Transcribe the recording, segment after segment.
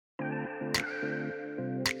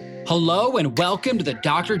Hello and welcome to the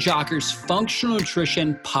Dr. Jockers Functional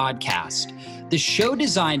Nutrition Podcast, the show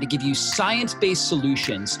designed to give you science-based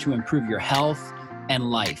solutions to improve your health and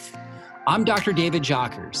life. I'm Dr. David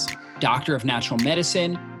Jockers, Doctor of Natural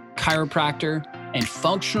Medicine, chiropractor, and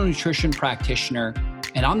functional nutrition practitioner,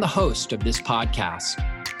 and I'm the host of this podcast.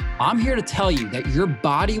 I'm here to tell you that your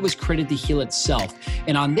body was created to heal itself,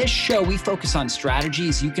 and on this show, we focus on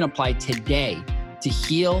strategies you can apply today to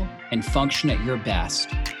heal and function at your best.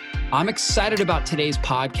 I'm excited about today's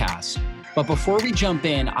podcast, but before we jump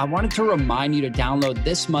in, I wanted to remind you to download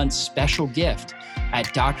this month's special gift at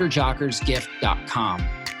drjockersgift.com.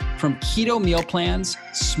 From keto meal plans,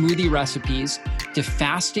 smoothie recipes, to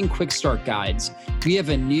fasting quick start guides, we have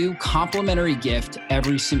a new complimentary gift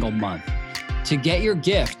every single month. To get your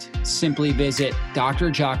gift, simply visit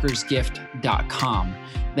drjockersgift.com.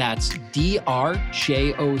 That's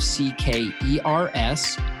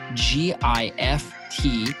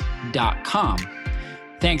drjockersgift.com.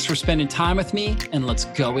 Thanks for spending time with me, and let's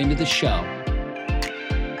go into the show.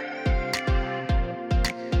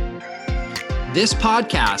 This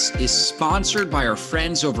podcast is sponsored by our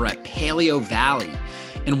friends over at Paleo Valley.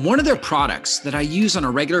 And one of their products that I use on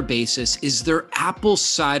a regular basis is their apple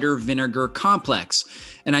cider vinegar complex.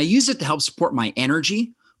 And I use it to help support my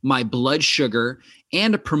energy, my blood sugar,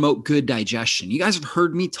 and to promote good digestion. You guys have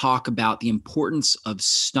heard me talk about the importance of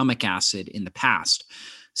stomach acid in the past.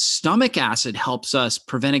 Stomach acid helps us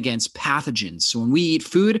prevent against pathogens. So when we eat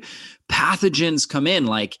food, pathogens come in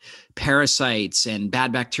like parasites and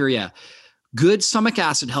bad bacteria. Good stomach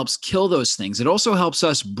acid helps kill those things. It also helps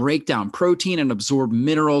us break down protein and absorb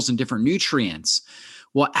minerals and different nutrients.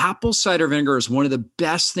 Well, apple cider vinegar is one of the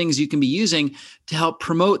best things you can be using to help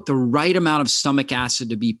promote the right amount of stomach acid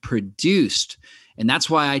to be produced. And that's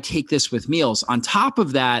why I take this with meals. On top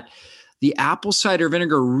of that, the apple cider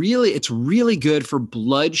vinegar it's really good for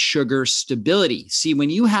blood sugar stability. See,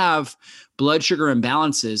 when you have blood sugar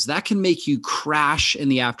imbalances, that can make you crash in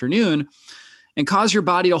the afternoon and cause your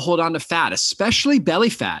body to hold on to fat, especially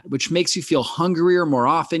belly fat, which makes you feel hungrier more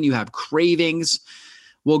often. You have cravings.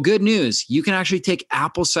 Well, good news, you can actually take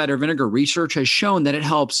apple cider vinegar. Research has shown that it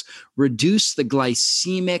helps reduce the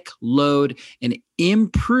glycemic load and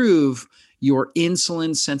improve your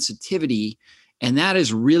insulin sensitivity. And that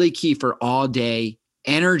is really key for all day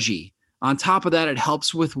energy. On top of that, it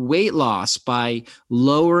helps with weight loss by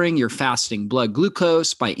lowering your fasting blood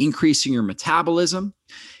glucose, by increasing your metabolism,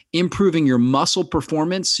 improving your muscle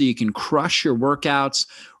performance so you can crush your workouts,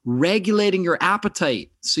 regulating your appetite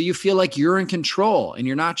so you feel like you're in control and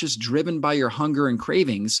you're not just driven by your hunger and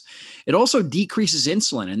cravings. It also decreases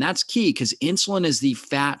insulin, and that's key because insulin is the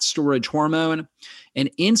fat storage hormone. And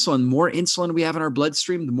insulin, more insulin we have in our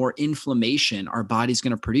bloodstream, the more inflammation our body's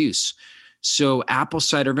going to produce. So apple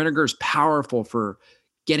cider vinegar is powerful for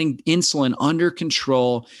getting insulin under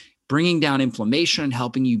control, bringing down inflammation, and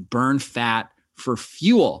helping you burn fat for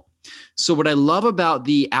fuel. So what I love about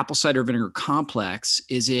the apple cider vinegar complex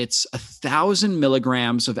is it's 1,000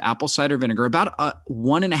 milligrams of apple cider vinegar, about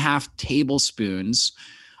 1.5 tablespoons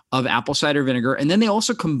of apple cider vinegar. And then they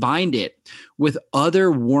also combined it with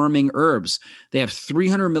other warming herbs. They have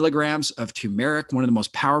 300 milligrams of turmeric, one of the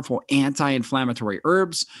most powerful anti-inflammatory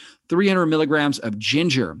herbs, 300 milligrams of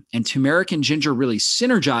ginger. And turmeric and ginger really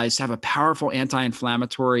synergize to have a powerful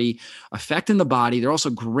anti-inflammatory effect in the body. They're also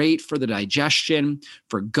great for the digestion,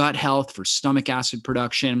 for gut health, for stomach acid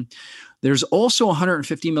production. There's also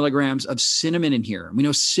 150 milligrams of cinnamon in here. We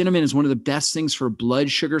know cinnamon is one of the best things for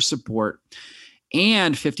blood sugar support,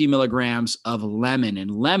 and 50 milligrams of lemon.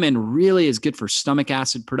 And lemon really is good for stomach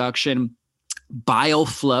acid production. Bile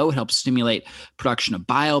flow, it helps stimulate production of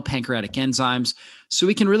bile, pancreatic enzymes, so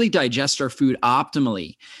we can really digest our food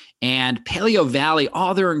optimally. And Paleo Valley,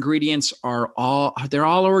 all their ingredients they're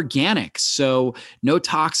all organic. So no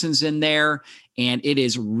toxins in there. And it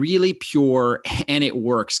is really pure and it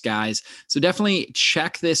works, guys. So definitely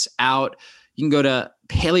check this out. You can go to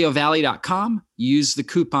paleovalley.com, use the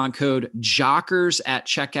coupon code JOCKERS at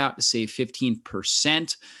checkout to save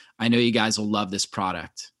 15%. I know you guys will love this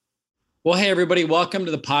product. Well, hey, everybody, welcome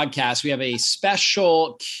to the podcast. We have a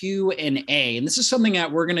special Q&A, and this is something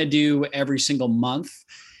that we're going to do every single month.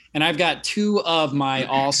 And I've got two of my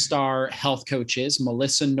all-star health coaches,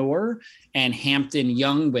 Melissa Noor and Hampton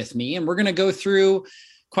Young, with me, and we're going to go through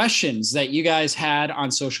questions that you guys had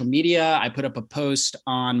on social media. I put up a post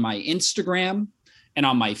on my Instagram and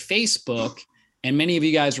on my Facebook, and many of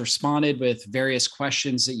you guys responded with various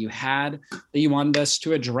questions that you had that you wanted us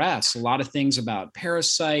to address. A lot of things about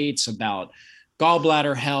parasites, about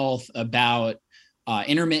gallbladder health, about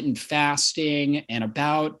intermittent fasting, and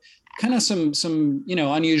about kind of some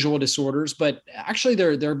unusual disorders, but actually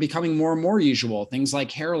they're becoming more and more usual. Things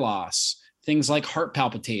like hair loss, things like heart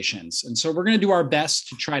palpitations. And so we're going to do our best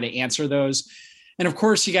to try to answer those. And of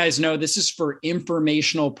course, you guys know this is for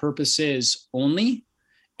informational purposes only,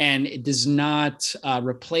 and it does not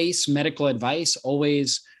replace medical advice.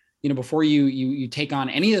 Always, before you take on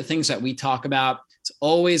any of the things that we talk about, it's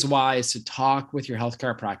always wise to talk with your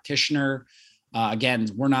healthcare practitioner. Again,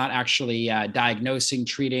 we're not actually diagnosing,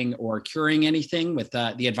 treating, or curing anything with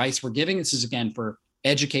the advice we're giving. This is, again, for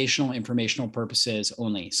educational, informational purposes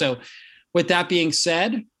only. So with that being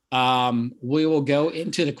said, we will go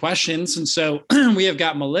into the questions. And so we have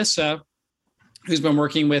got Melissa, who's been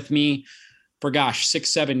working with me for,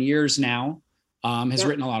 6-7 years now, has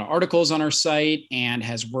written a lot of articles on our site and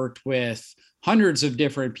has worked with hundreds of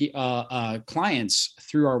different clients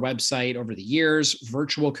through our website over the years,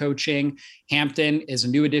 virtual coaching. Hampton is a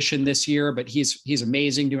new addition this year, but he's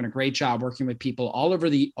amazing, doing a great job working with people all over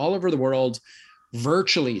the world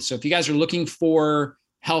virtually. So if you guys are looking for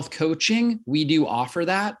health coaching, we do offer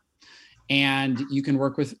that. And you can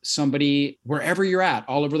work with somebody wherever you're at,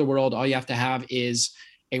 all over the world. All you have to have is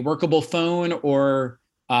a workable phone or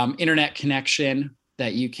internet connection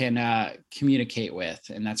that you can communicate with.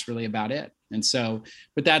 And that's really about it. And so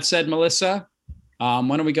with that said, Melissa, why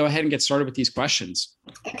don't we go ahead and get started with these questions?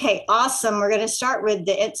 Okay, awesome. We're going to start with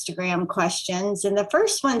the Instagram questions. And the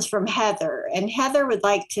first one's from Heather. And Heather would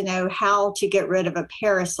like to know how to get rid of a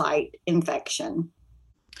parasite infection.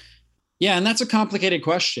 Yeah, and that's a complicated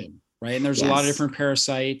question, right? And there's a lot of different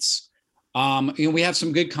parasites. We have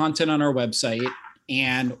some good content on our website.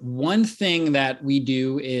 And one thing that we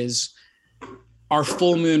do is our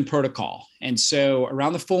full moon protocol. And so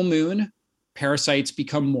around the full moon, parasites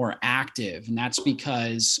become more active. And that's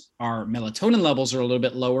because our melatonin levels are a little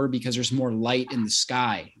bit lower because there's more light in the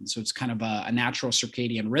sky. And so it's kind of a natural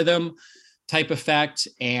circadian rhythm type effect.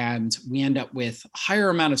 And we end up with a higher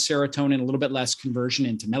amount of serotonin, a little bit less conversion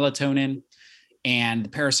into melatonin. And the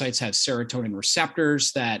parasites have serotonin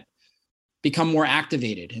receptors that become more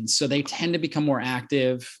activated. And so they tend to become more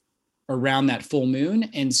active around that full moon.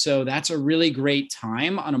 And so that's a really great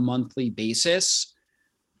time on a monthly basis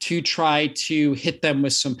to try to hit them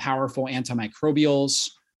with some powerful antimicrobials,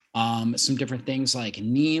 some different things like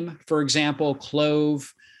neem, for example,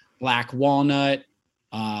 clove, black walnut,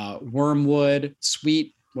 wormwood,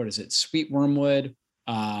 sweet wormwood,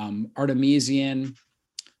 artemisian,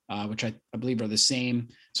 which I believe are the same.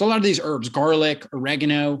 So a lot of these herbs, garlic,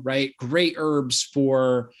 oregano, right? Great herbs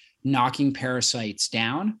for knocking parasites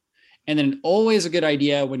down. And then always a good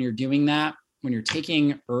idea when you're doing that, when you're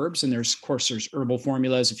taking herbs, and there's herbal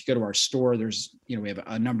formulas. If you go to our store, we have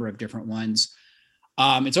a number of different ones.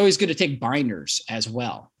 It's always good to take binders as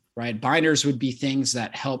well, right? Binders would be things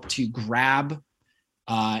that help to grab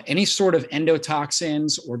any sort of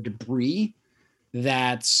endotoxins or debris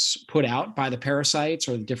that's put out by the parasites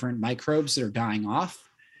or the different microbes that are dying off,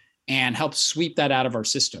 and help sweep that out of our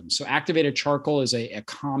system. So activated charcoal is a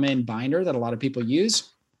common binder that a lot of people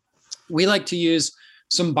use. We like to use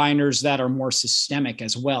some binders that are more systemic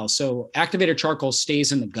as well. So activated charcoal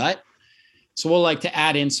stays in the gut. So we'll like to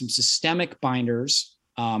add in some systemic binders.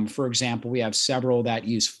 For example, we have several that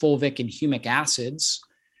use fulvic and humic acids,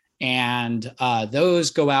 and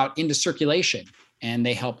those go out into circulation and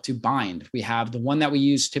they help to bind. We have the one that we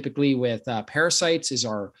use typically with parasites is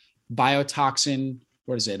our biotoxin.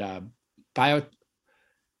 What is it?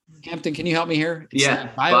 Hampton, can you help me here? It's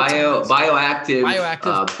bioactive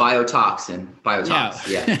biotoxin.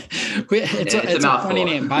 Yeah. It's a funny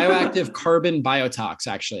name. Bioactive carbon biotox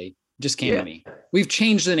actually just came to me. We've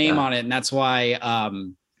changed the name on it, and that's why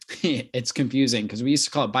it's confusing, because we used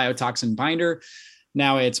to call it biotoxin binder.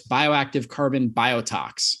 Now it's bioactive carbon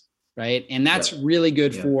biotox, right? And that's really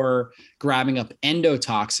good for grabbing up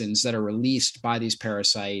endotoxins that are released by these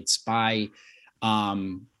parasites, by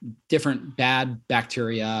different bad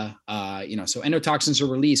bacteria, so endotoxins are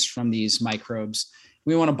released from these microbes.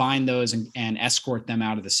 We want to bind those and escort them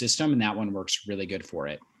out of the system. And that one works really good for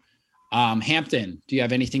it. Hampton, do you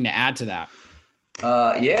have anything to add to that?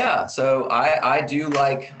 So I do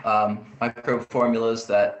like microbe formulas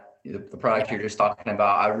that the product you're just talking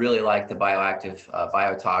about. I really like the bioactive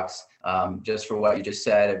biotox, just for what you just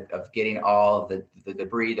said of getting all of the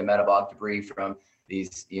debris, the metabolic debris from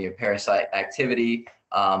these parasite activity.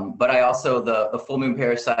 But I also, the full moon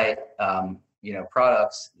parasite,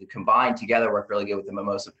 products combined together work really good with the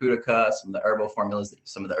mimosa pudica, some of the herbal formulas,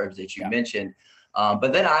 some of the herbs that you mentioned.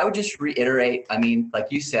 But then I would just reiterate,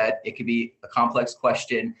 like you said, it could be a complex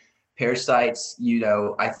question. Parasites,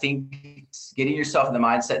 I think getting yourself in the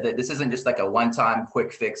mindset that this isn't just like a one-time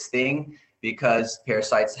quick fix thing. because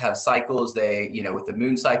parasites have cycles. They, with the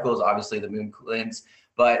moon cycles, obviously the moon cleanse,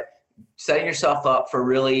 but setting yourself up for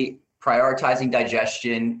really prioritizing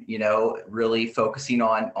digestion, really focusing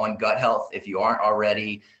on gut health if you aren't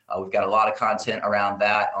already. We've got a lot of content around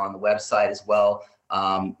that on the website as well.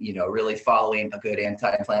 Really following a good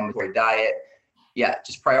anti-inflammatory diet. Yeah,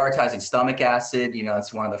 just prioritizing stomach acid,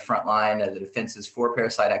 it's one of the front line of the defenses for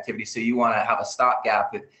parasite activity. So you want to have a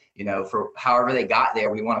stopgap with, for however they got there.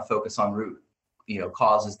 We want to focus on root,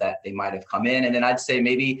 causes that they might have come in. And then I'd say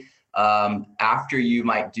maybe after you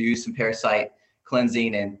might do some parasite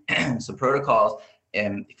cleansing and some protocols,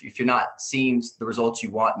 and if you're not seeing the results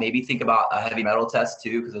you want, maybe think about a heavy metal test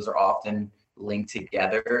too, because those are often linked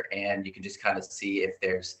together, and you can just kind of see if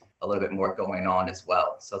there's a little bit more going on as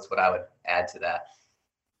well. So that's what I would add to that.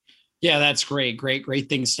 Yeah, that's great. Great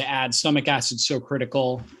things to add. Stomach acid's so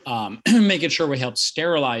critical. Making sure we help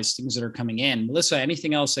sterilize things that are coming in. Melissa,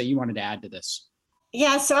 anything else that you wanted to add to this?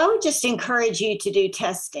 Yeah, so I would just encourage you to do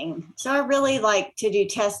testing. So I really like to do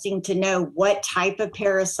testing to know what type of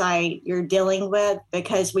parasite you're dealing with,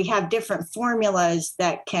 because we have different formulas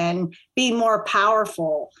that can be more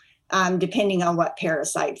powerful depending on what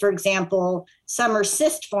parasite. For example, some are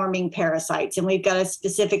cyst forming parasites, and we've got a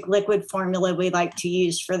specific liquid formula we like to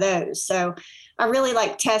use for those. So I really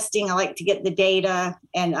like testing. I like to get the data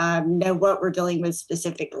and know what we're dealing with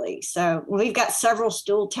specifically. So we've got several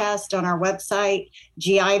stool tests on our website.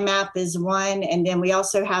 GI map is one. And then we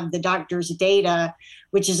also have the doctor's data,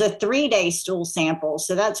 which is a 3-day stool sample.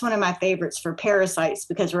 So that's one of my favorites for parasites,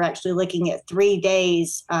 because we're actually looking at 3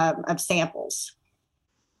 days of samples.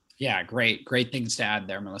 Yeah, great things to add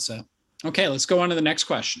there, Melissa. Okay, let's go on to the next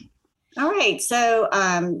question. All right, so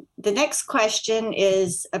the next question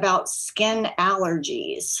is about skin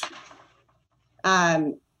allergies.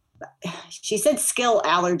 She said skill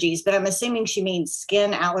allergies, but I'm assuming she means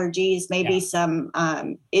skin allergies, maybe some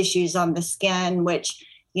issues on the skin, which,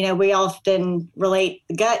 we often relate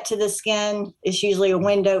the gut to the skin. It's usually a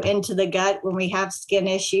window into the gut when we have skin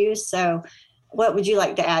issues. So what would you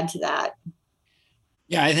like to add to that?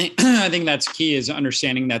 Yeah, I think that's key, is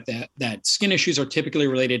understanding that skin issues are typically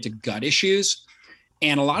related to gut issues.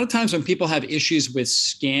 And a lot of times when people have issues with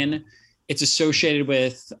skin, it's associated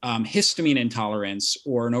with histamine intolerance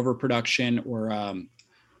or an overproduction or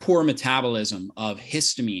poor metabolism of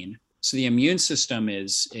histamine. So the immune system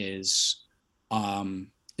is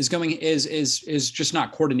just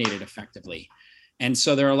not coordinated effectively. And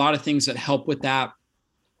so there are a lot of things that help with that.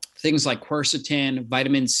 Things like quercetin,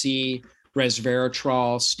 vitamin C,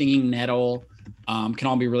 resveratrol, stinging nettle can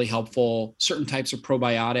all be really helpful. Certain types of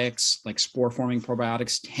probiotics, like spore-forming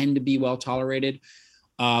probiotics, tend to be well tolerated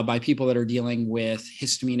by people that are dealing with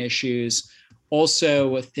histamine issues.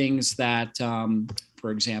 Also, things that,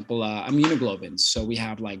 for example, immunoglobulins. So we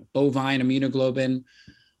have like bovine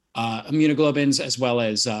immunoglobulins, as well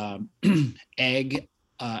as egg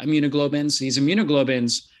immunoglobulins. These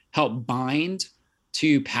immunoglobulins help bind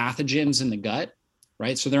to pathogens in the gut.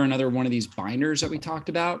 Right. So they're another one of these binders that we talked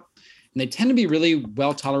about. And they tend to be really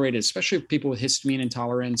well tolerated, especially for people with histamine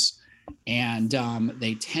intolerance. And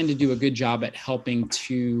they tend to do a good job at helping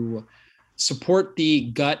to support the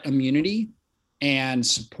gut immunity and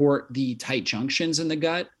support the tight junctions in the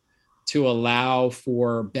gut to allow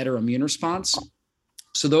for better immune response.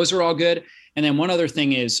 So those are all good. And then one other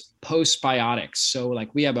thing is postbiotics. So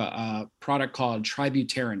like we have a product called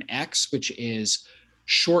Tributerin X, which is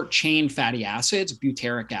short chain fatty acids,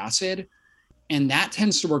 butyric acid. And that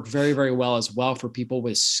tends to work very, very well as well for people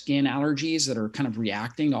with skin allergies that are kind of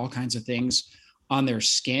reacting to all kinds of things on their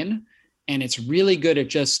skin. And it's really good at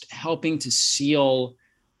just helping to seal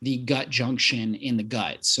the gut junction in the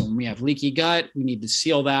gut. So when we have leaky gut, we need to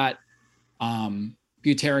seal that.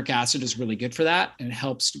 Butyric acid is really good for that. And it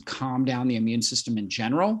helps to calm down the immune system in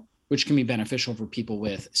general, which can be beneficial for people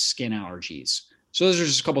with skin allergies. So those are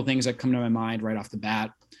just a couple of things that come to my mind right off the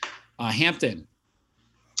bat. Hampton,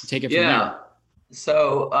 take it from there.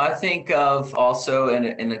 So I think of also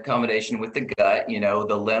in accommodation with the gut,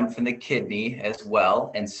 the lymph and the kidney as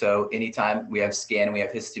well. And so anytime we have skin, we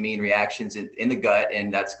have histamine reactions in the gut,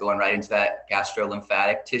 and that's going right into that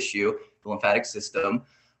gastrolymphatic tissue, the lymphatic system.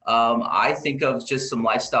 I think of just some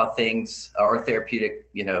lifestyle things or therapeutic,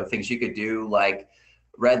 things you could do, like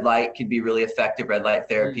red light can be really effective. Red light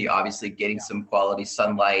therapy, obviously getting some quality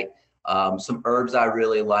sunlight. Some herbs I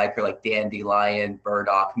really like are like dandelion,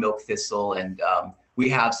 burdock, milk thistle, and we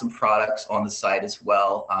have some products on the site as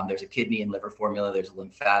well. There's a kidney and liver formula. There's a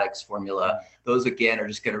lymphatics formula. Those, again, are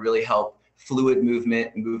just going to really help fluid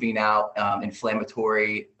movement, moving out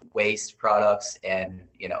inflammatory waste products and,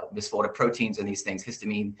 misfolded proteins and these things,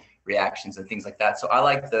 histamine reactions and things like that. So I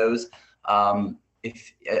like those.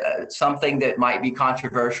 If something that might be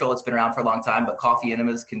controversial, it's been around for a long time, but coffee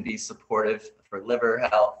enemas can be supportive for liver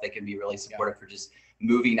health. They can be really supportive for just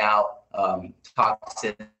moving out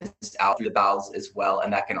toxins out through the bowels as well.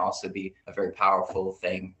 And that can also be a very powerful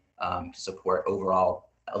thing to support overall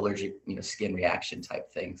allergic, skin reaction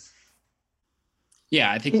type things.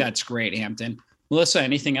 Yeah, I think that's great, Hampton. Melissa,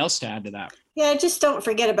 anything else to add to that? Yeah, just don't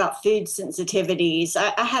forget about food sensitivities.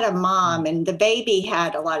 I had a mom and the baby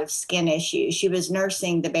had a lot of skin issues. She was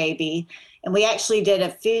nursing the baby, and we actually did a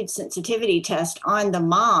food sensitivity test on the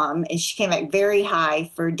mom, and she came back very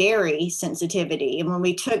high for dairy sensitivity. And when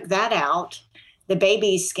we took that out, the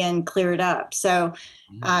baby's skin cleared up. So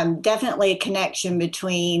definitely a connection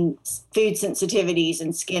between food sensitivities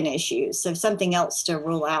and skin issues. So something else to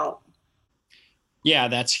rule out. Yeah,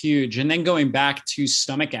 that's huge. And then going back to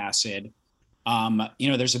stomach acid,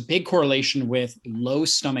 there's a big correlation with low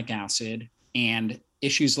stomach acid and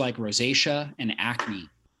issues like rosacea and acne.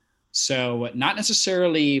 So not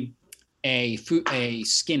necessarily a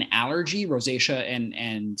skin allergy. Rosacea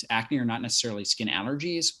and acne are not necessarily skin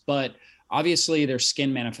allergies, but obviously there's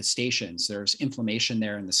skin manifestations. There's inflammation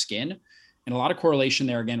there in the skin, and a lot of correlation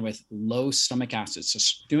there again with low stomach acid. So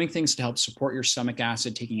doing things to help support your stomach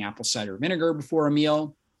acid, taking apple cider vinegar before a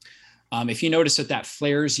meal. If you notice that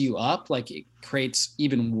flares you up, like it creates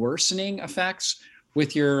even worsening effects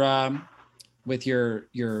with your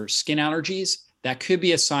skin allergies, that could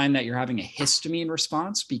be a sign that you're having a histamine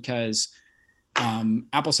response, because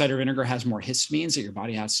apple cider vinegar has more histamines that your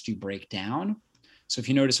body has to break down. So if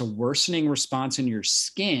you notice a worsening response in your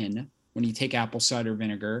skin when you take apple cider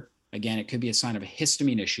vinegar, again, it could be a sign of a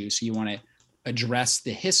histamine issue. So you want to address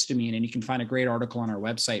the histamine, and you can find a great article on our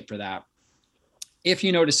website for that. If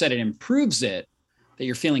you notice that it improves it, that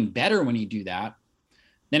you're feeling better when you do that,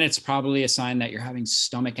 then it's probably a sign that you're having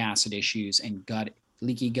stomach acid issues and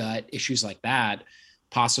leaky gut issues like that,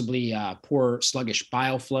 possibly poor sluggish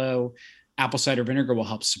bile flow. Apple cider vinegar will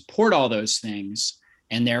help support all those things.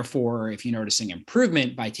 And therefore, if you're noticing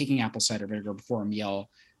improvement by taking apple cider vinegar before a meal,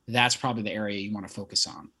 that's probably the area you want to focus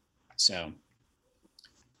on. So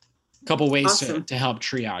a couple ways to help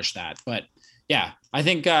triage that. But yeah, I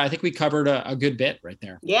think we covered a good bit right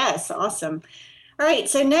there. Yes, awesome. All right,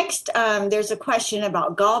 so next there's a question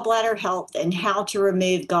about gallbladder health and how to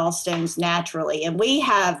remove gallstones naturally. And we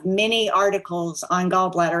have many articles on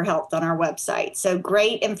gallbladder health on our website. So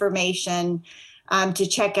great information to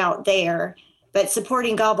check out there. But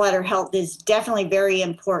supporting gallbladder health is definitely very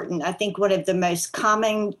important. I think one of the most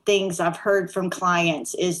common things I've heard from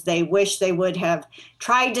clients is they wish they would have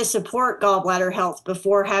tried to support gallbladder health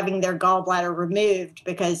before having their gallbladder removed,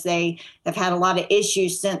 because they have had a lot of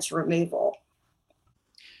issues since removal.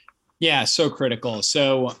 Yeah, so critical.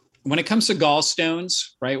 So when it comes to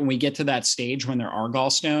gallstones, right, when we get to that stage when there are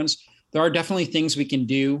gallstones, there are definitely things we can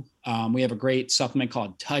do. We have a great supplement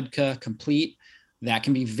called TUDCA Complete that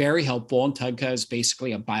can be very helpful. And TUDCA is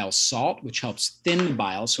basically a bile salt, which helps thin the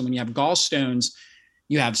bile. So when you have gallstones,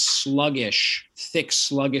 you have thick,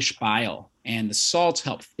 sluggish bile, and the salts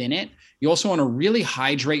help thin it. You also want to really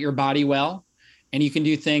hydrate your body well. And you can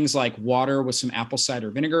do things like water with some apple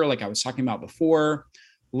cider vinegar, like I was talking about before,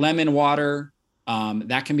 lemon water,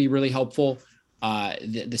 that can be really helpful.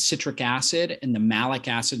 The citric acid and the malic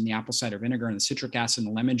acid in the apple cider vinegar and the citric acid in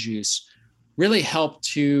the lemon juice really help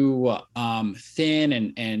to thin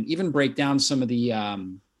and even break down some of the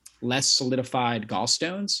less solidified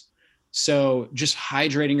gallstones. So just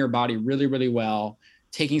hydrating your body really, really well,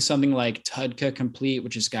 taking something like TUDCA Complete,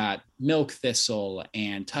 which has got milk thistle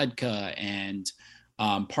and TUDCA and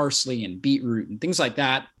parsley and beetroot and things like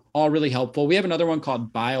that, all really helpful. We have another one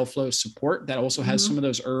called BioFlow Support that also has some of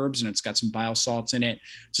those herbs, and it's got some bile salts in it.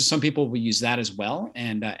 So some people will use that as well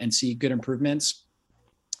and see good improvements.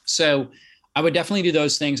 So I would definitely do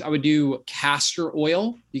those things. I would do castor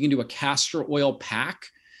oil. You can do a castor oil pack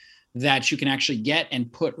that you can actually get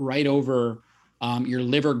and put right over your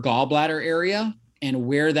liver gallbladder area and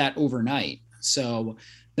wear that overnight. So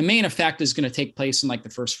the main effect is going to take place in like the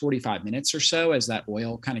first 45 minutes or so as that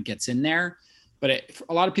oil kind of gets in there. But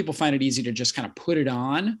a lot of people find it easy to just kind of put it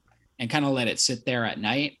on and kind of let it sit there at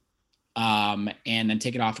night and then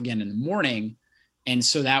take it off again in the morning. And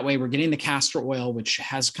so that way we're getting the castor oil, which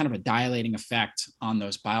has kind of a dilating effect on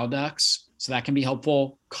those bile ducts. So that can be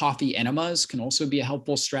helpful. Coffee enemas can also be a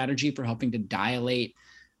helpful strategy for helping to dilate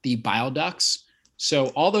the bile ducts. So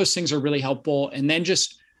all those things are really helpful. And then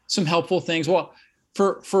just some helpful things. Well,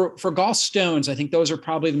 for gallstones, I think those are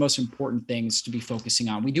probably the most important things to be focusing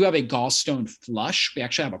on. We do have a gallstone flush. We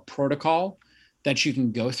actually have a protocol that you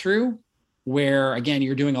can go through where again,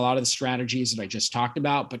 you're doing a lot of the strategies that I just talked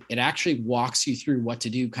about, but it actually walks you through what to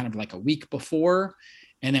do kind of like a week before,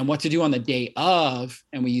 and then what to do on the day of.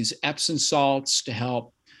 And we use Epsom salts to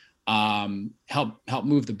help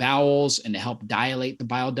move the bowels and to help dilate the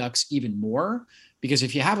bile ducts even more. Because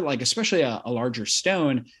if you have like, especially a larger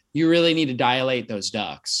stone, you really need to dilate those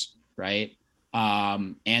ducts, right?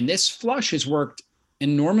 And this flush has worked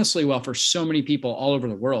enormously well for so many people all over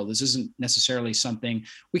the world. This isn't necessarily something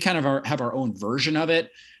we kind of have our own version of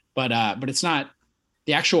it, but it's not,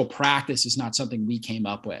 the actual practice is not something we came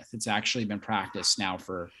up with. It's actually been practiced now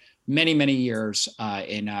for many, many years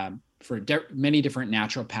many different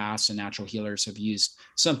naturopaths and natural healers have used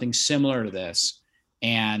something similar to this.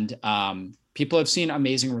 And people have seen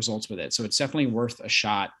amazing results with it. So it's definitely worth a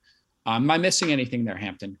shot. Am I missing anything there,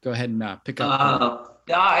 Hampton? Go ahead and pick up.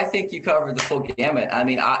 No, I think you covered the full gamut. I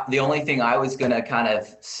mean, the only thing I was going to kind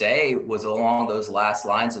of say was along those last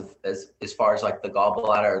lines of as far as like the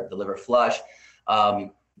gallbladder, the liver flush,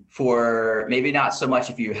 for maybe not so much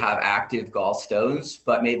if you have active gallstones,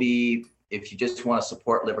 but maybe if you just want to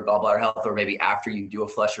support liver gallbladder health, or maybe after you do a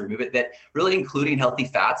flush or remove it, that really including healthy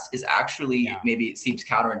fats is actually, maybe it seems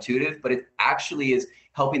counterintuitive, but it actually is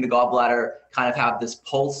helping the gallbladder kind of have this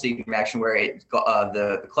pulsing reaction where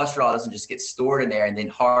the cholesterol doesn't just get stored in there and then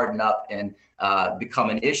harden up and become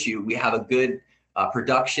an issue. We have a good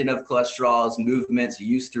production of cholesterols, movements,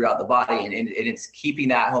 use throughout the body, and it's keeping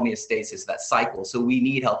that homeostasis, that cycle. So we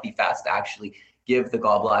need healthy fats to actually give the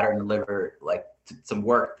gallbladder and the liver like some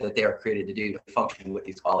work that they are created to do to function with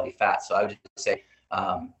these quality fats. So I would just say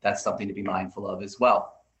that's something to be mindful of as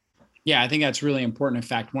well. Yeah, I think that's really important. In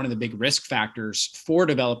fact, one of the big risk factors for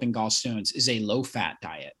developing gallstones is a low-fat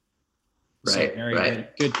diet. Right. So very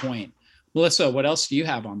good point. Melissa, what else do you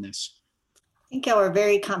have on this? I think y'all are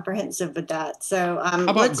very comprehensive with that. So how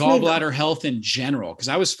about gallbladder health in general? Because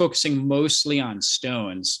I was focusing mostly on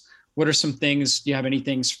stones. What are some things? Do you have any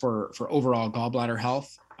things for overall gallbladder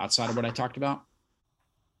health outside of what I talked about?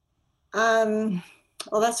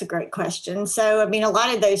 Well, that's a great question. So, I mean, a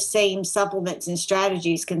lot of those same supplements and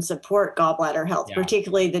strategies can support gallbladder health,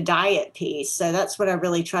 particularly the diet piece. So that's what I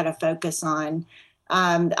really try to focus on.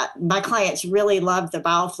 My clients really love the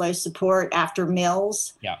bile flow support after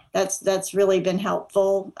meals. Yeah, that's really been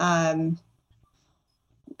helpful. But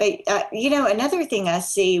another thing I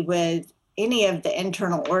see with any of the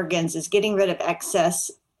internal organs is getting rid of excess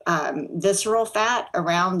visceral fat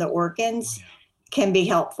around the organs. Can be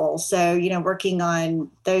helpful. So, working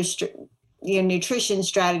on those, nutrition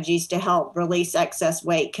strategies to help release excess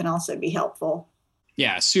weight can also be helpful.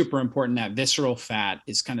 Yeah, super important. That visceral fat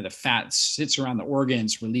is kind of the fat that sits around the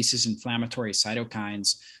organs, releases inflammatory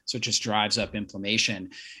cytokines, so it just drives up inflammation.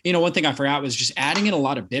 One thing I forgot was just adding in a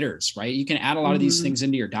lot of bitters, right? You can add a lot of these things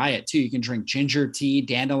into your diet too. You can drink ginger tea,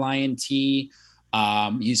 dandelion tea,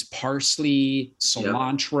 use parsley,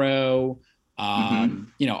 cilantro,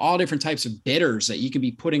 all different types of bitters that you can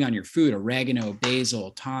be putting on your food, oregano,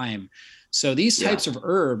 basil, thyme. So these types of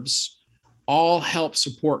herbs all help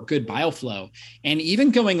support good bile flow. And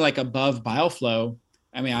even going like above bile flow,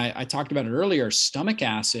 I mean, I talked about it earlier, stomach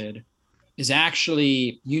acid is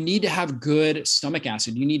actually, you need to have good stomach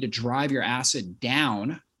acid. You need to drive your acid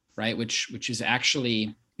down, right? Which is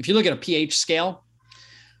actually, if you look at a pH scale,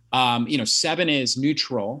 7 is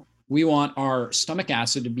neutral. We want our stomach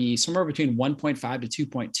acid to be somewhere between 1.5 to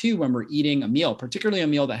 2.2 when we're eating a meal, particularly a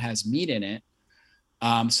meal that has meat in it.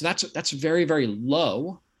 So that's very, very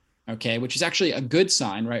low, okay, which is actually a good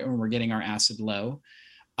sign, right, when we're getting our acid low.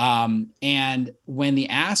 And when the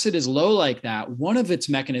acid is low like that, one of its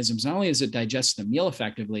mechanisms, not only does it digest the meal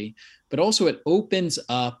effectively, but also it opens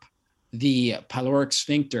up the pyloric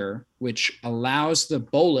sphincter, which allows the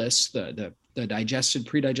bolus, the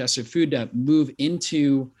pre-digested food to move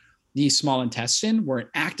into the small intestine, where it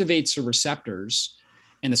activates the receptors.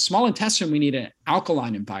 In the small intestine, we need an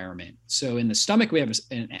alkaline environment. So in the stomach, we have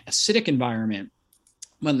an acidic environment.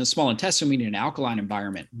 But in the small intestine, we need an alkaline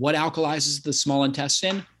environment. What alkalizes the small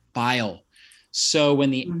intestine? Bile. So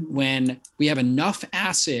when we have enough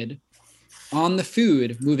acid on the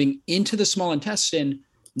food moving into the small intestine,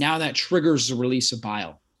 now that triggers the release of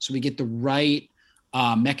bile. So we get the right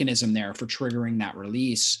mechanism there for triggering that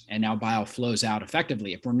release, and now bile flows out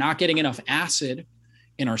effectively. If we're not getting enough acid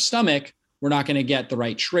in our stomach, we're not going to get the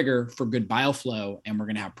right trigger for good bile flow, and we're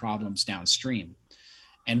going to have problems downstream.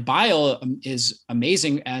 And bile is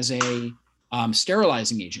amazing as a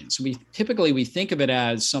sterilizing agent. So we think of it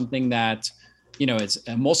as something that, it's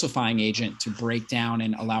an emulsifying agent to break down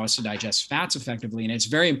and allow us to digest fats effectively. And it's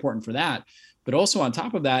very important for that. But also on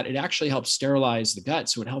top of that, it actually helps sterilize the gut.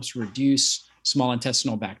 So it helps reduce small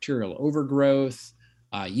intestinal bacterial overgrowth.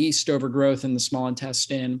 yeast overgrowth in the small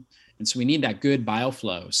intestine. And so we need that good bile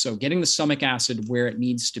flow. So getting the stomach acid where it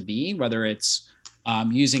needs to be, whether it's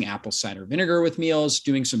using apple cider vinegar with meals,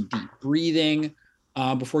 doing some deep breathing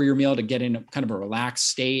before your meal to get in kind of a relaxed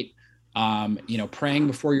state, praying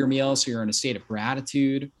before your meal so you're in a state of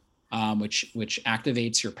gratitude, which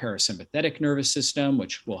activates your parasympathetic nervous system,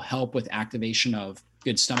 which will help with activation of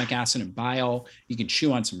good stomach acid and bile. You can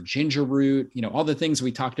chew on some ginger root, all the things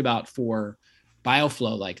we talked about for bile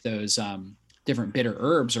flow, like those different bitter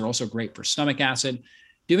herbs are also great for stomach acid.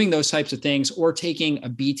 Doing those types of things, or taking a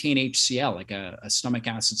betaine HCl, like a stomach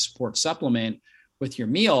acid support supplement with your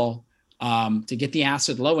meal to get the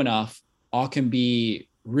acid low enough, all can be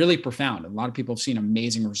really profound. A lot of people have seen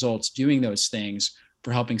amazing results doing those things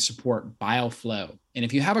for helping support bile flow. And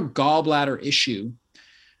if you have a gallbladder issue,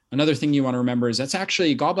 another thing you want to remember is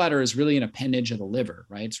gallbladder is really an appendage of the liver,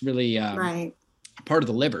 right? It's really right. part of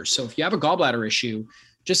the liver. So if you have a gallbladder issue,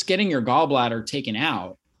 just getting your gallbladder taken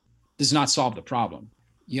out does not solve the problem.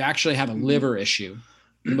 You actually have a liver issue,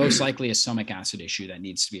 most likely a stomach acid issue that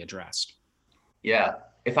needs to be addressed. Yeah.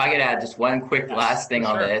 If I could add just one quick last thing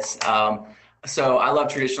on this. So I love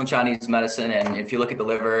traditional Chinese medicine. And if you look at the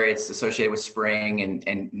liver, it's associated with spring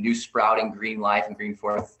and new sprouting green life and green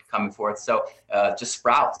coming forth. So just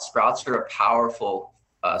sprouts. Sprouts are a powerful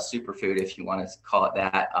superfood, if you want to call it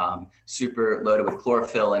that, super loaded with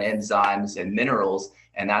chlorophyll and enzymes and minerals.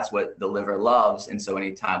 And that's what the liver loves. And so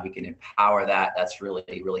anytime we can empower that, that's really,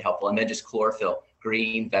 really helpful. And then just chlorophyll,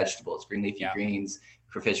 green vegetables, green leafy greens,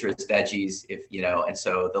 cruciferous veggies, and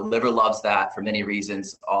so the liver loves that for many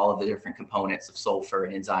reasons, all of the different components of sulfur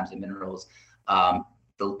and enzymes and minerals.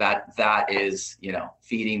 That is,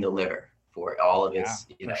 feeding the liver for all of its,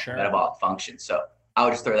 metabolic function. So I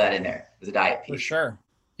would just throw that in there as a diet piece. For sure.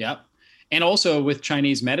 Yep. And also with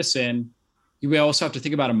Chinese medicine, we also have to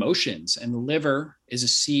think about emotions, and the liver is a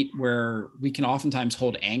seat where we can oftentimes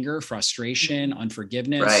hold anger, frustration,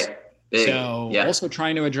 unforgiveness. Right. Also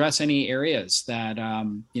trying to address any areas that,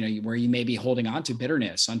 where you may be holding on to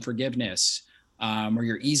bitterness, unforgiveness, where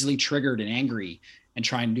you're easily triggered and angry, and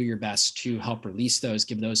trying to do your best to help release those,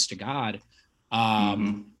 give those to God,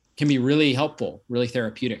 can be really helpful, really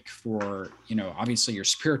therapeutic for, obviously your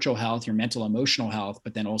spiritual health, your mental, emotional health,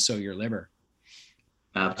 but then also your liver.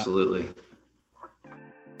 Absolutely.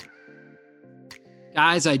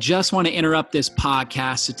 Guys, I just want to interrupt this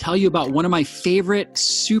podcast to tell you about one of my favorite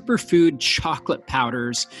superfood chocolate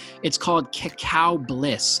powders. It's called Cacao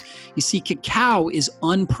Bliss. You see, cacao is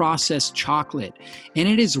unprocessed chocolate, and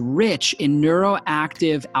it is rich in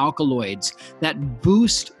neuroactive alkaloids that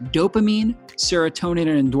boost dopamine,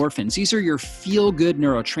 serotonin, and endorphins. These are your feel-good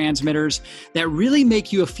neurotransmitters that really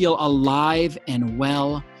make you feel alive and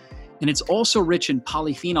well. And it's also rich in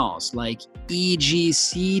polyphenols like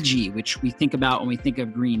EGCG, which we think about when we think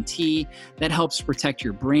of green tea. That helps protect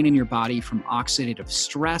your brain and your body from oxidative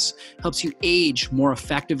stress, helps you age more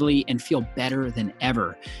effectively and feel better than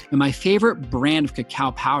ever. And my favorite brand of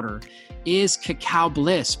cacao powder is Cacao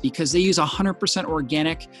Bliss, because they use 100%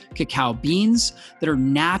 organic cacao beans that are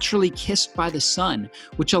naturally kissed by the sun,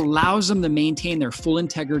 which allows them to maintain their full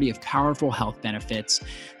integrity of powerful health benefits.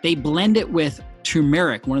 They blend it with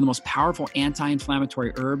turmeric, one of the most powerful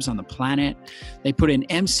anti-inflammatory herbs on the planet. They put in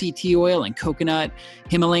MCT oil and coconut,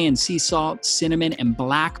 Himalayan sea salt, cinnamon, and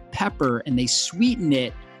black pepper, and they sweeten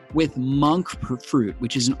it with monk fruit,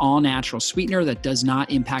 which is an all-natural sweetener that does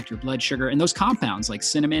not impact your blood sugar. And those compounds like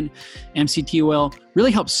cinnamon, MCT oil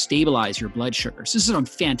really help stabilize your blood sugar. So this is a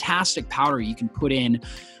fantastic powder you can put in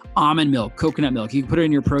almond milk, coconut milk. You can put it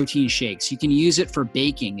in your protein shakes. You can use it for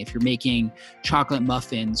baking if you're making chocolate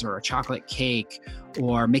muffins or a chocolate cake,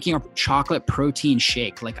 or making a chocolate protein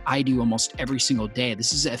shake like I do almost every single day.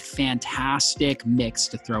 This is a fantastic mix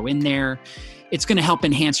to throw in there. It's going to help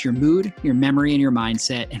enhance your mood, your memory, and your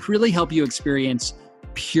mindset, and really help you experience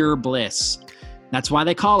pure bliss. That's why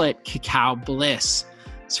they call it Cacao Bliss.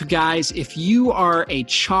 So guys, if you are a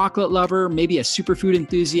chocolate lover, maybe a superfood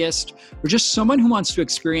enthusiast, or just someone who wants to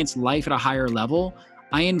experience life at a higher level,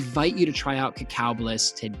 I invite you to try out Cacao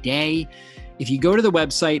Bliss today. If you go to the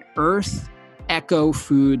website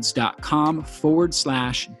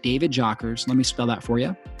earthechofoods.com/David Jockers, let me spell that for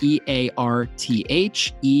you,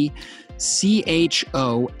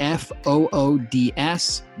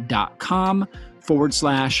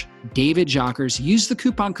 EARTHECHOFOODS.com/David Jockers. Use the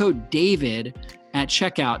coupon code DAVID at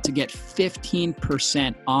checkout to get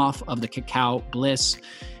 15% off of the Cacao Bliss.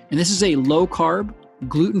 And this is a low carb,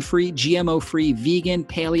 gluten-free, GMO-free, vegan,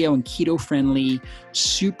 paleo, and keto-friendly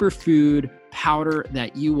superfood powder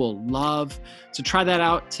that you will love. So try that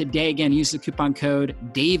out today. Again, use the coupon code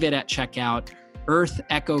DAVID at checkout,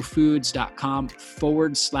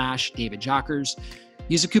 earthechofoods.com/David Jockers.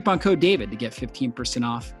 Use the coupon code David to get 15%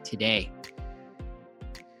 off today.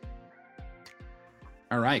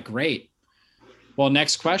 All right, great. Well,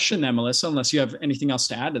 next question then, Melissa, unless you have anything else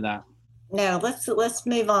to add to that. No, let's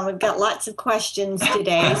move on. We've got lots of questions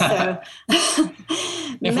today. So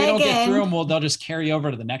if we don't get through them, they'll just carry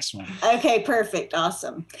over to the next one. Okay, perfect.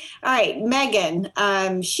 Awesome. All right, Megan,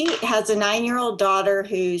 she has a 9-year-old daughter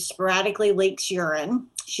who sporadically leaks urine.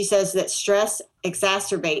 She says that stress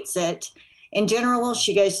exacerbates it. In general,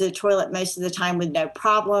 she goes to the toilet most of the time with no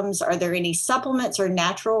problems. Are there any supplements or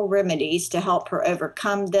natural remedies to help her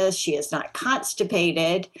overcome this? She is not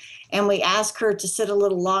constipated. And we ask her to sit a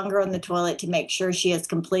little longer on the toilet to make sure she is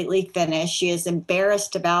completely finished. She is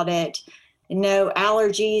embarrassed about it. No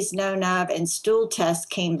allergies, no nub, and stool tests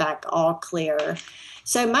came back all clear.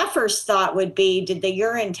 So my first thought would be, did the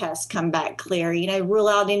urine test come back clear? Rule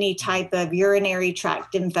out any type of urinary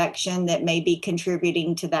tract infection that may be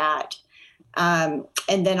contributing to that. And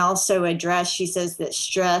then also address, she says that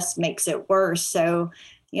stress makes it worse. So,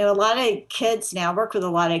 a lot of kids now, I work with a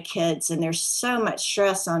lot of kids, and there's so much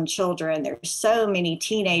stress on children. There's so many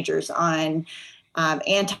teenagers on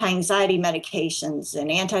anti-anxiety medications and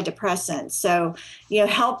antidepressants. So,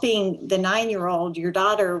 helping the 9-year-old, your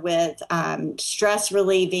daughter, with stress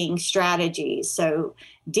relieving strategies. So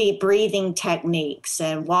deep breathing techniques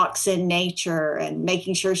and walks in nature and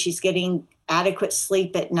making sure she's getting adequate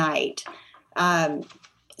sleep at night.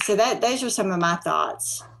 So those are some of my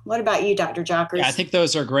thoughts. What about you, Dr. Jockers? Yeah, I think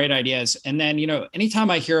those are great ideas. And then,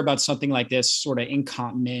 anytime I hear about something like this, sort of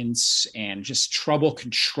incontinence and just trouble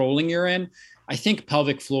controlling urine, I think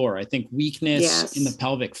pelvic floor. I think weakness in the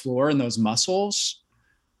pelvic floor and those muscles.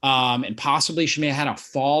 And possibly she may have had a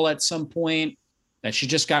fall at some point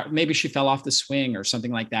that maybe she fell off the swing or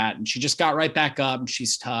something like that. And she just got right back up, and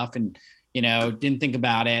she's tough and, didn't think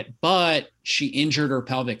about it, but she injured her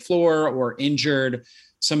pelvic floor or injured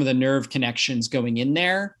some of the nerve connections going in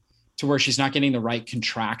there to where she's not getting the right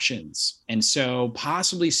contractions. And so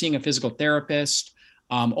possibly seeing a physical therapist,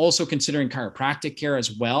 also considering chiropractic care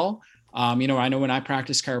as well. I know when I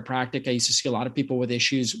practiced chiropractic, I used to see a lot of people with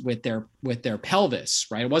issues with their pelvis,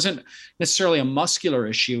 right? It wasn't necessarily a muscular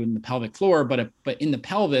issue in the pelvic floor, but in the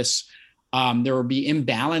pelvis, there would be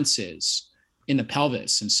imbalances in the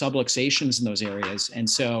pelvis and subluxations in those areas. And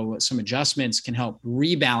so some adjustments can help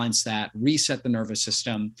rebalance that, reset the nervous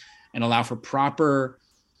system, and allow for proper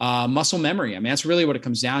muscle memory. I mean, that's really what it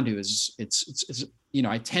comes down to. Is it's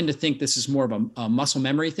I tend to think this is more of a muscle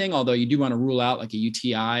memory thing, although you do want to rule out like a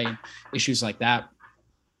UTI, issues like that.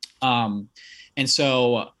 And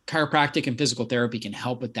so chiropractic and physical therapy can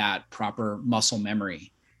help with that proper muscle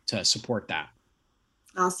memory to support that.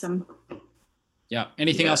 Awesome. Yeah.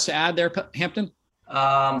 Anything else to add there, Hampton?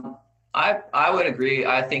 I would agree.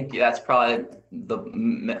 I think that's probably the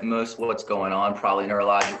most what's going on, probably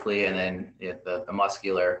neurologically, and then the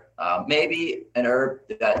muscular. Maybe an herb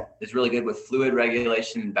that is really good with fluid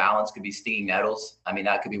regulation and balance could be stinging nettles. I mean,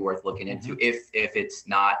 that could be worth looking into if it's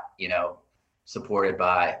not, supported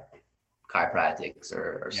by chiropractics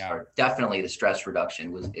or definitely the stress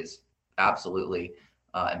reduction is absolutely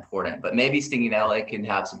important. But maybe stinging nettle, it can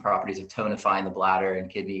have some properties of tonifying the bladder and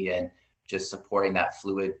kidney and just supporting that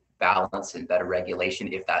fluid balance and better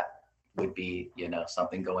regulation, if that would be,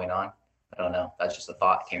 something going on. I don't know. That's just a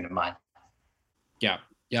thought that came to mind. Yeah.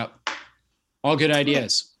 Yep. All good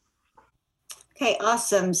ideas. Okay,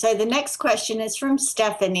 awesome. So the next question is from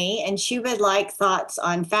Stephanie, and she would like thoughts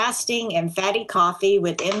on fasting and fatty coffee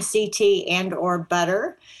with MCT and or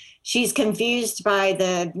butter. She's confused by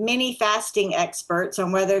the many fasting experts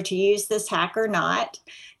on whether to use this hack or not.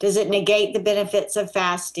 Does it negate the benefits of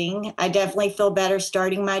fasting? I definitely feel better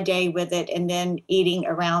starting my day with it and then eating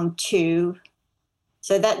around 2.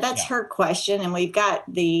 So that's her question. And we've got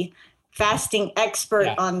the fasting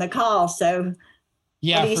expert on the call. So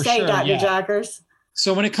what do you say, Dr. Jockers?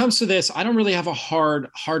 So when it comes to this, I don't really have a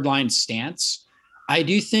hard line stance. I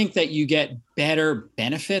do think that you get better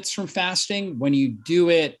benefits from fasting when you do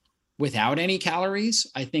it without any calories.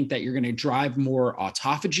 I think that you're going to drive more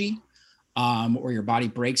autophagy, or your body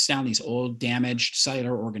breaks down these old damaged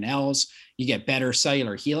cellular organelles. You get better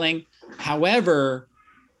cellular healing. However,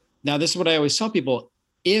 now this is what I always tell people: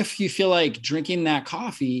 if you feel like drinking that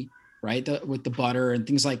coffee, right, with the butter and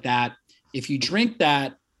things like that, if you drink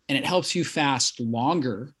that and it helps you fast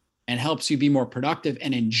longer and helps you be more productive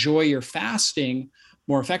and enjoy your fasting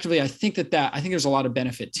more effectively, I think there's a lot of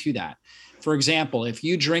benefit to that. For example, if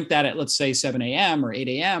you drink that at, let's say, 7 a.m. or 8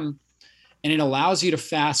 a.m., and it allows you to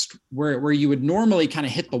fast where you would normally kind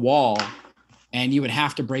of hit the wall and you would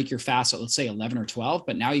have to break your fast at, let's say 11 or 12,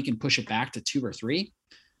 but now you can push it back to 2 or 3.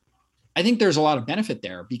 I think there's a lot of benefit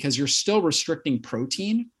there because you're still restricting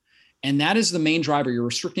protein. And that is the main driver. You're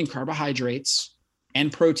restricting carbohydrates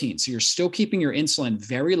and protein. So you're still keeping your insulin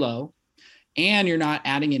very low and you're not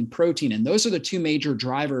adding in protein. And those are the two major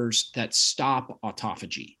drivers that stop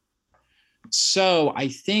autophagy. So I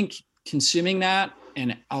think consuming that,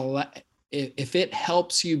 and if it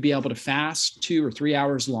helps you be able to fast 2 or 3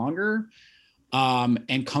 hours longer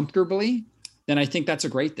and comfortably, then I think that's a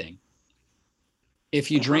great thing. If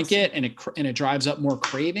you drink it and it drives up more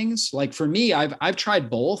cravings, like for me, I've tried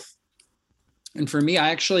both. And for me, I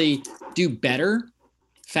actually do better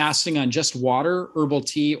fasting on just water, herbal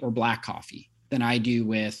tea, or black coffee than I do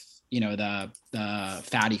with, the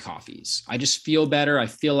fatty coffees. I just feel better. I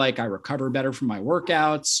feel like I recover better from my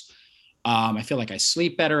workouts. I feel like I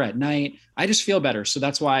sleep better at night. I just feel better. So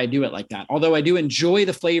that's why I do it like that. Although I do enjoy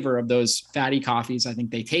the flavor of those fatty coffees. I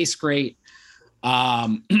think they taste great.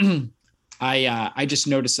 I just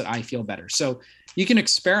noticed that I feel better. So you can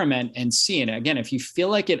experiment and see. And again, if you feel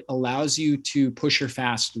like it allows you to push your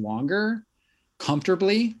fast longer,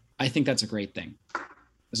 comfortably, I think that's a great thing.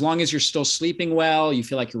 As long as you're still sleeping well, you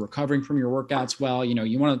feel like you're recovering from your workouts well,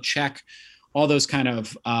 you want to check all those kind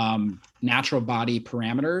of natural body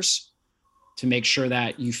parameters to make sure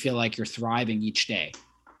that you feel like you're thriving each day.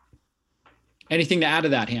 Anything to add to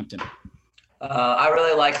that, Hampton? I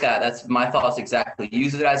really like that. That's my thoughts exactly.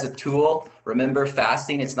 Use it as a tool. Remember,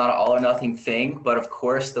 fasting, it's not an all or nothing thing, but of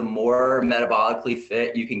course, the more metabolically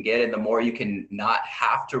fit you can get and the more you can not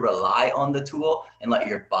have to rely on the tool and let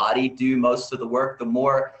your body do most of the work, the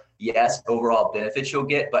more, yes, overall benefits you'll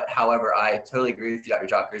get. But however, I totally agree with you, Dr.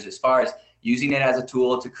 Jockers, as far as using it as a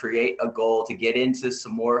tool to create a goal, to get into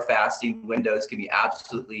some more fasting windows can be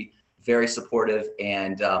absolutely very supportive,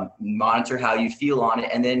 and monitor how you feel on it.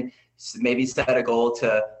 And then maybe set a goal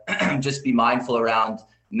to just be mindful around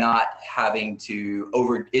not having to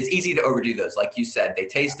it's easy to overdo those. Like you said, they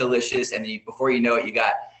taste delicious. And then before you know it, you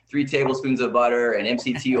got 3 tablespoons of butter and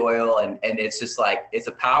MCT oil. And it's just like, it's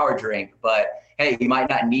a power drink, but hey, you might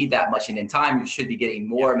not need that much. And in time, you should be getting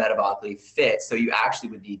more metabolically fit. So you actually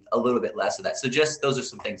would need a little bit less of that. So just, those are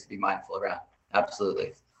some things to be mindful around.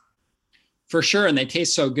 Absolutely. For sure. And they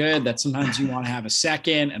taste so good that sometimes you want to have a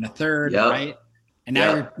second and a third, right? And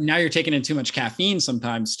now you're taking in too much caffeine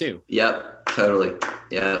sometimes too. Yep, totally.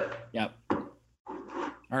 Yep.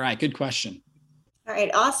 All right, good question. All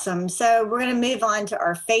right, awesome. So we're going to move on to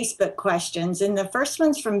our Facebook questions. And the first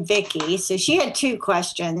one's from Vicky. So she had 2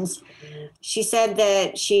 questions. She said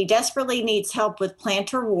that she desperately needs help with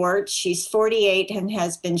plantar warts. She's 48 and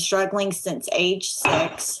has been struggling since age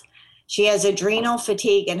 6. She has adrenal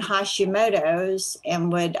fatigue and Hashimoto's,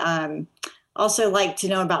 and would also like to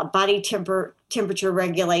know about body temperature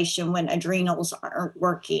regulation when adrenals aren't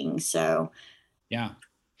working. So, yeah.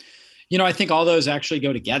 I think all those actually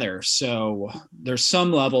go together. So there's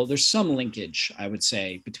some linkage, I would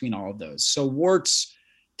say, between all of those. So warts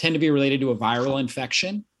tend to be related to a viral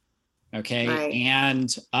infection. Okay. Right.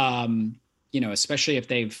 And, especially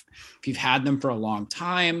if you've had them for a long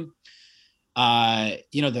time,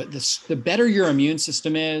 the better your immune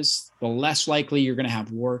system is, the less likely you're going to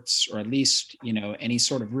have warts, or at least, any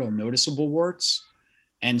sort of real noticeable warts.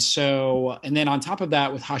 And then on top of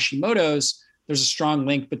that, with Hashimoto's, there's a strong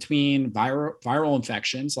link between viral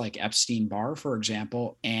infections like Epstein-Barr, for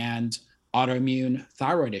example, and autoimmune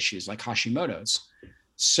thyroid issues like Hashimoto's.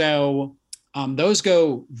 So those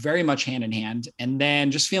go very much hand in hand. And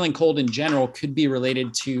then just feeling cold in general could be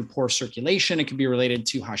related to poor circulation. It could be related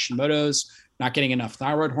to Hashimoto's, not getting enough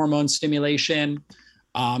thyroid hormone stimulation.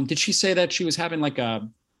 Did she say that she was having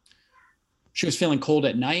she was feeling cold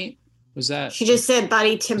at night? Was that? She just said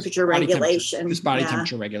body temperature regulation. Just body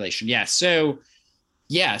temperature regulation. Yeah. So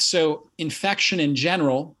infection in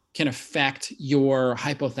general can affect your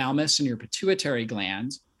hypothalamus and your pituitary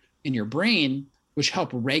glands in your brain, which help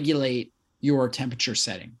regulate your temperature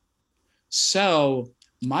setting. So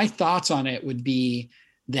my thoughts on it would be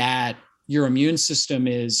that your immune system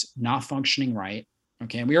is not functioning right.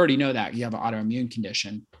 Okay. And we already know that you have an autoimmune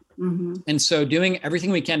condition. Mm-hmm. And so doing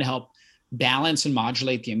everything we can to help balance and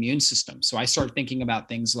modulate the immune system. So I start thinking about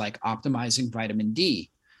things like optimizing vitamin D,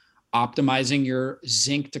 optimizing your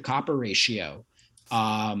zinc to copper ratio.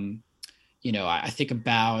 I think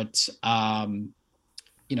about,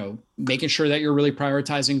 making sure that you're really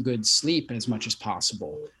prioritizing good sleep as much as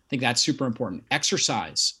possible. I think that's super important.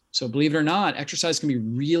 Exercise. So believe it or not, exercise can be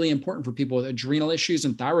really important for people with adrenal issues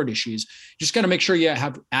and thyroid issues. You just got to make sure you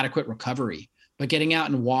have adequate recovery, but getting out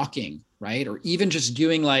and walking, right? Or even just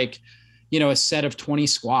doing a set of 20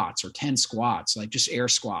 squats or 10 squats, like just air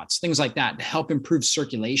squats, things like that to help improve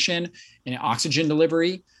circulation and oxygen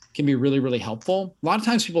delivery can be really, really helpful. A lot of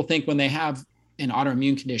times people think when they have an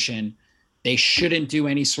autoimmune condition, they shouldn't do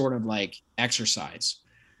any sort of like exercise.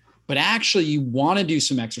 But actually you want to do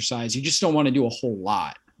some exercise. You just don't want to do a whole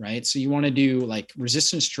lot, right? So you want to do like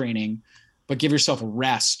resistance training, but give yourself a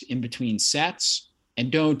rest in between sets and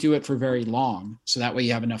don't do it for very long. So that way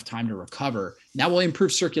you have enough time to recover. And that will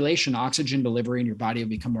improve circulation, oxygen delivery, and your body will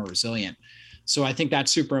become more resilient. So I think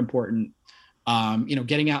that's super important.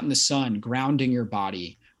 Getting out in the sun, grounding your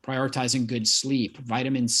body, prioritizing good sleep,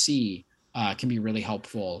 vitamin C can be really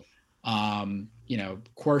helpful.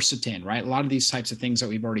 Quercetin, right? A lot of these types of things that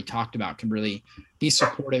we've already talked about can really be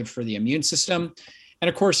supportive for the immune system. And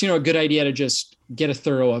of course, a good idea to just get a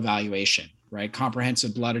thorough evaluation, right?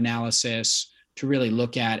 Comprehensive blood analysis to really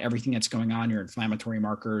look at everything that's going on, your inflammatory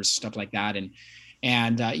markers, stuff like that. And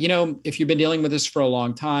if you've been dealing with this for a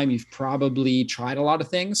long time, you've probably tried a lot of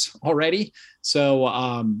things already.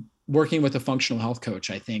 So working with a functional health coach,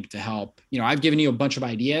 I think, to help, I've given you a bunch of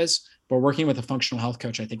ideas, but working with a functional health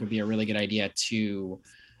coach, I think would be a really good idea to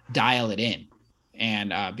dial it in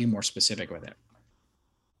and be more specific with it.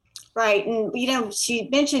 Right. And, she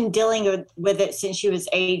mentioned dealing with it since she was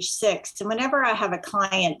age 6. And whenever I have a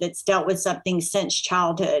client that's dealt with something since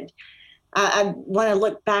childhood, I want to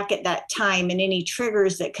look back at that time and any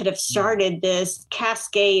triggers that could have started this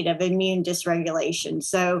cascade of immune dysregulation.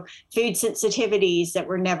 So food sensitivities that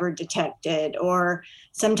were never detected, or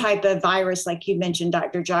some type of virus, like you mentioned,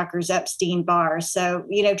 Dr. Jocker's Epstein-Barr. So,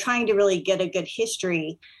 trying to really get a good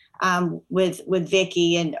history with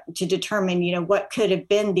Vicki and to determine, what could have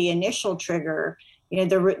been the initial trigger,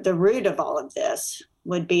 the root of all of this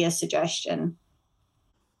would be a suggestion.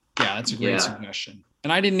 Yeah, that's a great suggestion.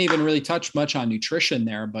 And I didn't even really touch much on nutrition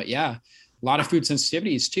there, but yeah, a lot of food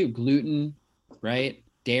sensitivities too, gluten, right?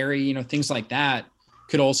 Dairy, things like that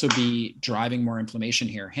could also be driving more inflammation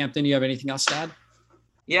here. Hampton, you have anything else to add?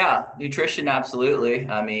 Yeah, nutrition, absolutely.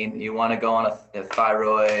 I mean, you want to go on a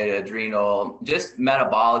thyroid, adrenal, just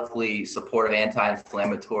metabolically supportive,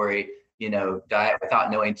 anti-inflammatory, diet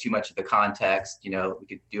without knowing too much of the context. We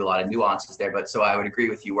could do a lot of nuances there, but so I would agree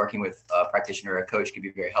with you, working with a practitioner or a coach could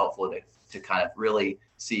be very helpful to kind of really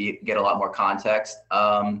get a lot more context.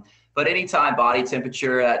 But anytime body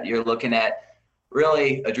temperature that you're looking at,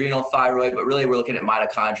 really adrenal, thyroid, but really we're looking at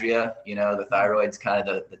mitochondria. The thyroid's kind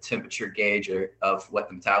of the temperature gauge of what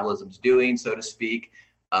the metabolism's doing, so to speak.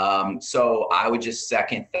 So I would just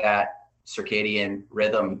second that circadian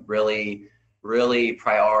rhythm, really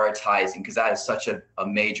prioritizing, because that is such a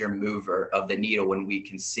major mover of the needle when we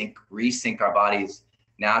can resync our body's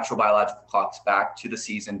natural biological clocks back to the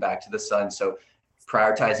season, back to the sun. So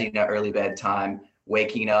prioritizing that early bedtime,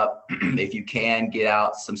 waking up, if you can, get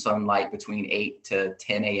out some sunlight between 8 to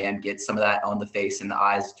 10 a.m., get some of that on the face and the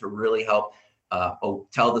eyes to really help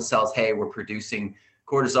tell the cells, hey, we're producing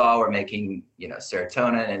cortisol, we're making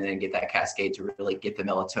serotonin, and then get that cascade to really get the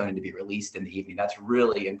melatonin to be released in the evening. That's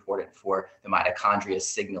really important for the mitochondria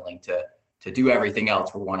signaling to do everything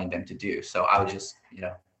else we're wanting them to do. So I would just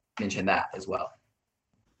mention that as well.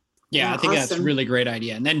 Yeah, I think that's a really great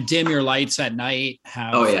idea. And then dim your lights at night.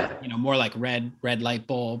 Have more like red light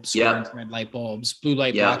bulbs, red light bulbs, blue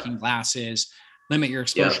light blocking glasses. Limit your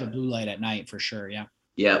exposure to blue light at night for sure. Yeah.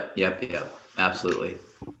 Yep. Absolutely.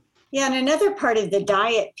 Yeah, and another part of the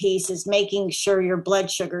diet piece is making sure your blood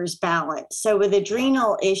sugar is balanced. So with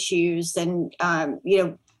adrenal issues, and I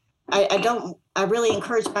really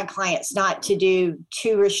encourage my clients not to do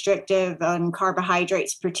too restrictive on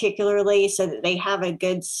carbohydrates, particularly, so that they have a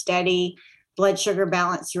good steady blood sugar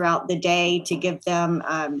balance throughout the day to give them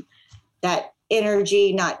that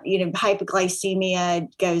energy. Not, hypoglycemia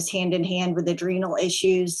goes hand in hand with adrenal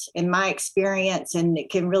issues in my experience, and it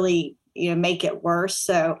can really, make it worse.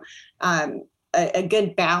 So a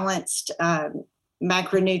good balanced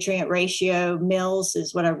macronutrient ratio meals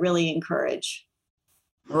is what I really encourage.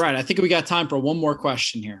 All right. I think we got time for one more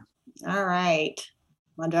question here. All right.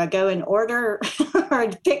 Well, do I go in order or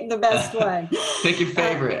pick the best one? Pick your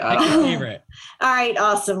favorite. Pick your favorite. All right.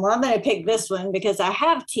 Awesome. Well, I'm going to pick this one because I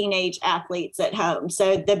have teenage athletes at home.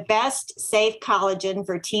 So the best safe collagen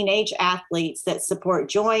for teenage athletes that support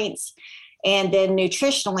joints, and then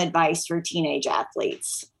nutritional advice for teenage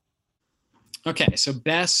athletes. Okay. So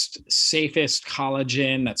best, safest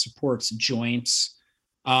collagen that supports joints.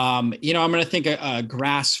 I'm going to think a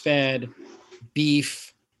grass-fed,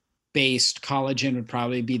 beef-based collagen would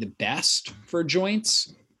probably be the best for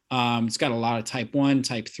joints. It's got a lot of type 1,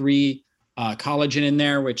 type 3 collagen in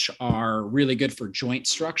there, which are really good for joint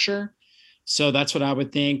structure. So that's what I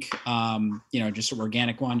would think. Just an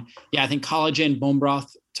organic one. Yeah, I think collagen, bone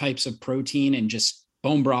broth types of protein, and just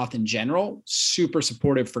bone broth in general, super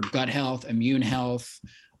supportive for gut health, immune health,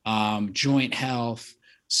 joint health.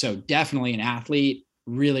 So definitely an athlete,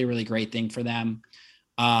 really, really great thing for them.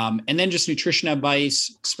 And then just nutrition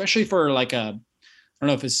advice, especially for like I don't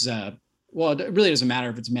know if this is it really doesn't matter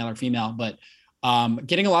if it's male or female, but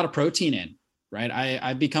getting a lot of protein in, right?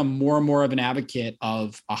 I've become more and more of an advocate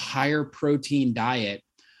of a higher protein diet.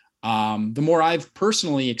 The more I've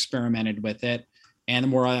personally experimented with it and the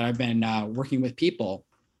more that I've been working with people.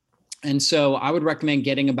 And so I would recommend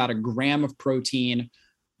getting about a gram of protein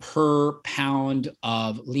per pound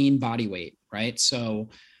of lean body weight, right? So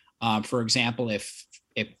for example, if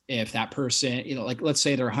that person, like let's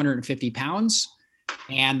say they're 150 pounds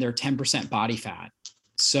and they're 10% body fat.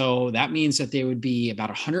 So that means that they would be about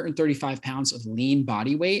 135 pounds of lean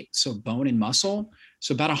body weight, so bone and muscle.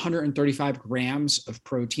 So about 135 grams of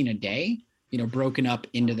protein a day, broken up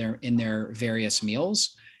into their various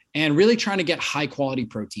meals, and really trying to get high quality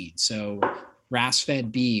protein. So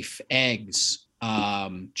grass-fed beef, eggs,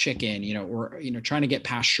 chicken, or trying to get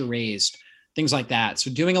pasture raised, things like that.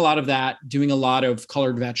 So doing a lot of that, doing a lot of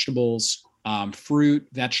colored vegetables, fruit,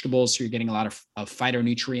 vegetables. So you're getting a lot of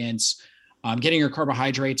phytonutrients. Getting your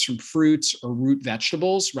carbohydrates from fruits or root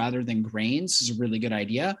vegetables rather than grains is a really good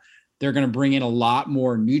idea. They're going to bring in a lot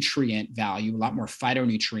more nutrient value, a lot more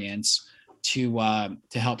phytonutrients to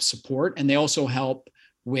help support. And they also help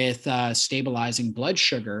with stabilizing blood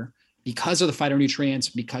sugar because of the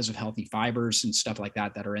phytonutrients, because of healthy fibers and stuff like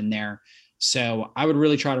that are in there. So I would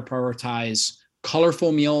really try to prioritize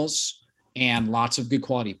colorful meals and lots of good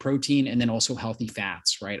quality protein, and then also healthy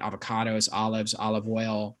fats, right? Avocados, olives, olive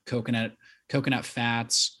oil, coconut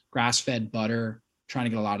fats, grass-fed butter, trying to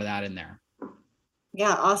get a lot of that in there.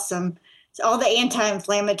 Yeah, awesome. So all the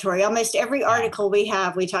anti-inflammatory, almost every article we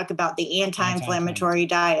have, we talk about the anti-inflammatory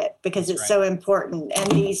diet because it's so important.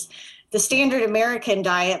 And the standard American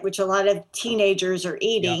diet, which a lot of teenagers are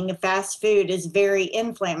eating, fast food, is very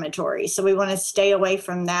inflammatory. So we want to stay away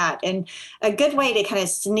from that. And a good way to kind of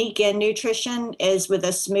sneak in nutrition is with a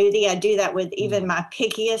smoothie. I do that with even my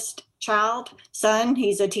pickiest son.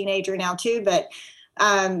 He's a teenager now too, but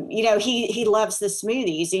he loves the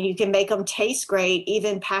smoothies, and you can make them taste great,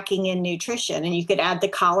 even packing in nutrition, and you could add the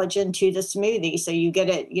collagen to the smoothie. So you get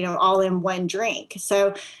it, all in one drink.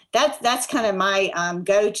 So that's kind of my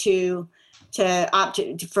go-to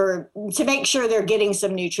to make sure they're getting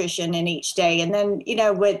some nutrition in each day. And then,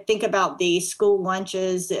 think about the school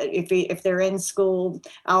lunches. If they're in school,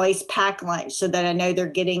 I always pack lunch so that I know they're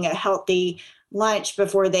getting a healthy lunch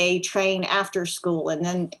before they train after school. And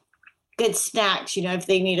then good snacks, if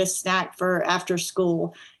they need a snack for after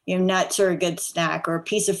school, nuts are a good snack, or a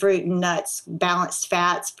piece of fruit and nuts, balanced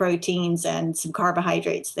fats, proteins, and some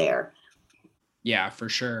carbohydrates there. Yeah, for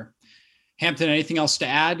sure. Hampton, anything else to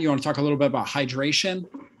add? You want to talk a little bit about hydration?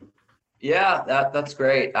 Yeah, that's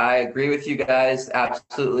great. I agree with you guys.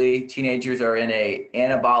 Absolutely. Teenagers are in a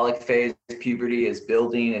anabolic phase. Puberty is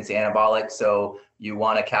building, it's anabolic. So you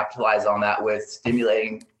want to capitalize on that with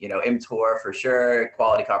stimulating, mTOR for sure,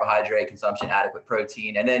 quality carbohydrate consumption, adequate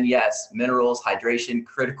protein, and then yes, minerals, hydration,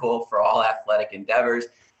 critical for all athletic endeavors.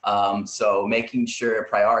 So making sure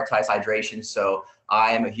prioritize hydration. So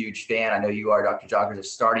I am a huge fan. I know you are, Dr. Jockers, of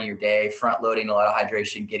starting your day, front loading a lot of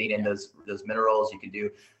hydration, getting in those minerals. You can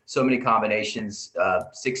do so many combinations,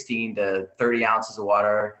 16 to 30 ounces of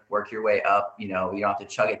water, work your way up. You don't have to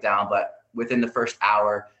chug it down, but within the first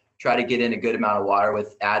hour, try to get in a good amount of water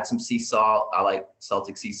add some sea salt. I like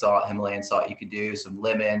Celtic sea salt, Himalayan salt. You can do some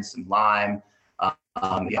lemon, some lime.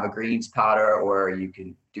 You have a greens powder, or you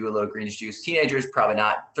can do a little greens juice. Teenagers, probably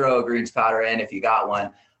not throw a greens powder in if you got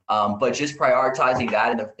one. But just prioritizing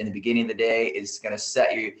that in the beginning of the day is going to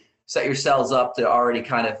set your cells up to already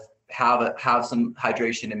kind of have some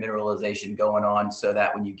hydration and mineralization going on, so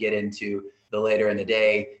that when you get into the later in the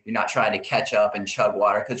day, you're not trying to catch up and chug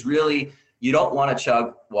water, because really you don't want to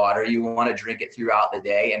chug water. You want to drink it throughout the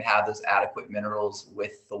day and have those adequate minerals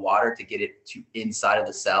with the water to get it to inside of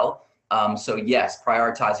the cell. So yes,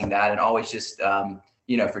 prioritizing that, and always just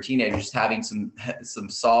for teenagers, having some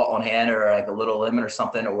salt on hand, or like a little lemon or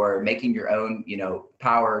something, or making your own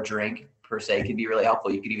power drink per se can be really helpful.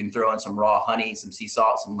 You could even throw in some raw honey, some sea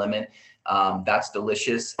salt, some lemon. That's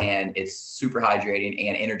delicious, and it's super hydrating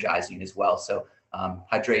and energizing as well. So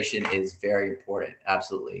hydration is very important.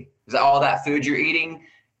 Absolutely. Because all that food you're eating,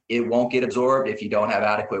 it won't get absorbed if you don't have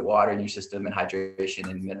adequate water in your system and hydration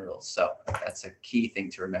and minerals. So that's a key thing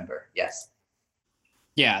to remember. Yes.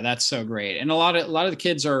 Yeah, that's so great. And a lot of the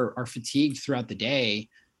kids are fatigued throughout the day,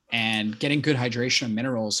 and getting good hydration and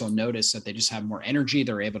minerals, they'll notice that they just have more energy.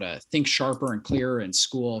 They're able to think sharper and clearer in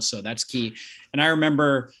school. So that's key. And I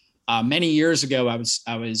remember many years ago, I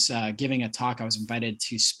was giving a talk. I was invited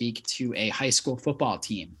to speak to a high school football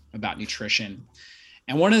team about nutrition.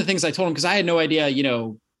 And one of the things I told them, because I had no idea,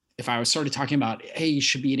 if I was started talking about, hey, you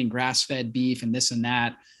should be eating grass-fed beef and this and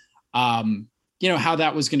that, how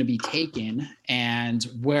that was going to be taken, and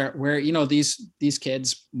where these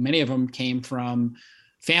kids, many of them came from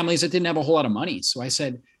families that didn't have a whole lot of money. So I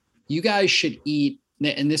said, you guys should eat,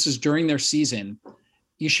 and this is during their season,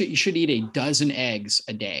 you should eat a dozen eggs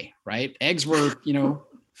a day, right? Eggs were,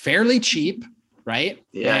 fairly cheap, right?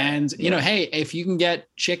 Yeah. And, hey, if you can get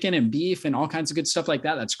chicken and beef and all kinds of good stuff like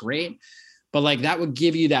that, that's great. But like that would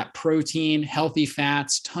give you that protein, healthy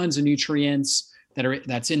fats, tons of nutrients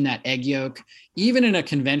that's in that egg yolk. Even in a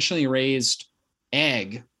conventionally raised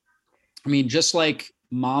egg, I mean, just like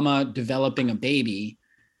mama developing a baby,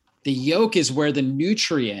 the yolk is where the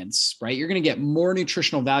nutrients, right? You're going to get more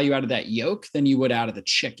nutritional value out of that yolk than you would out of the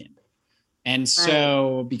chicken. And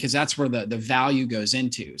so, because that's where the value goes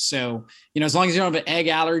into. So, as long as you don't have an egg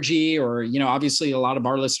allergy, or, obviously a lot of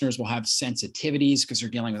our listeners will have sensitivities because they're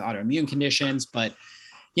dealing with autoimmune conditions, but,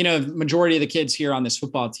 the majority of the kids here on this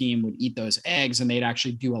football team would eat those eggs, and they'd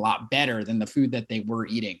actually do a lot better than the food that they were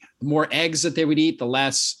eating. The more eggs that they would eat, the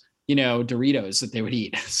less, Doritos that they would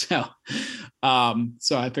eat. So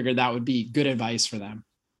I figured that would be good advice for them.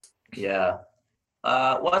 Yeah.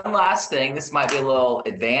 One last thing, this might be a little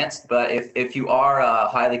advanced, but if you are a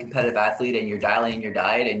highly competitive athlete and you're dialing in your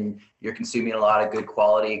diet and you're consuming a lot of good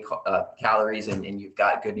quality calories and you've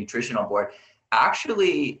got good nutrition on board,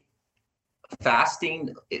 actually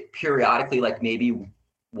fasting periodically, like maybe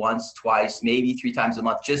once, twice, maybe 3 times a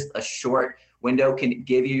month, just a short window, can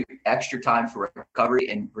give you extra time for recovery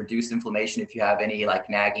and reduce inflammation if you have any like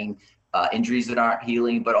nagging injuries that aren't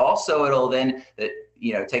healing. But also it'll then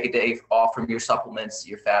take a day off from your supplements,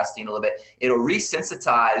 your fasting a little bit. It'll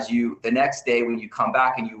resensitize you the next day when you come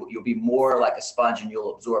back, and you'll be more like a sponge, and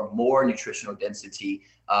you'll absorb more nutritional density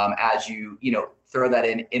as you throw that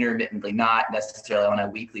in intermittently, not necessarily on a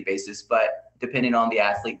weekly basis, but depending on the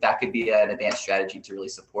athlete, that could be an advanced strategy to really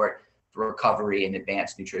support recovery and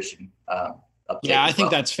advanced nutrition. Yeah, I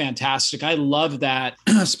think that's fantastic. I love that,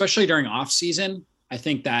 especially during off season. I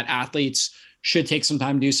think that athletes should take some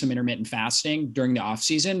time to do some intermittent fasting during the off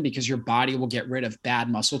season, because your body will get rid of bad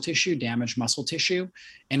muscle tissue, damaged muscle tissue,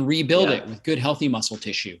 and rebuild it with good, healthy muscle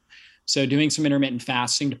tissue. So doing some intermittent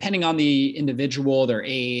fasting, depending on the individual, their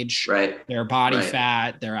age, their body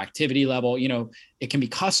fat, their activity level, it can be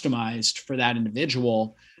customized for that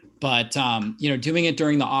individual. But, doing it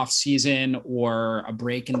during the off season or a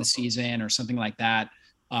break in the season or something like that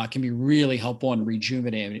can be really helpful and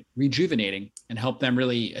rejuvenating and help them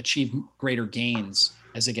really achieve greater gains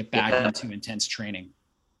as they get back into intense training.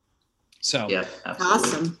 So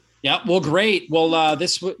Awesome. Yeah. Well, great. Well,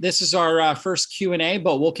 this is our first Q&A,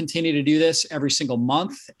 but we'll continue to do this every single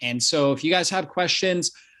month. And so if you guys have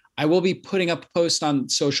questions, I will be putting up a post on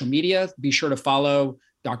social media. Be sure to follow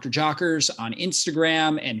Dr. Jockers on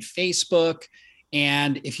Instagram and Facebook.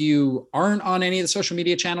 And if you aren't on any of the social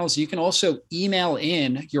media channels, you can also email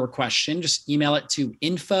in your question. Just email it to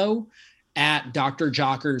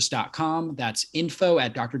info@drjockers.com. That's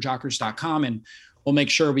info@drjockers.com. And we'll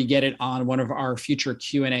make sure we get it on one of our future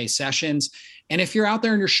Q&A sessions. And if you're out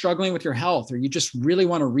there and you're struggling with your health, or you just really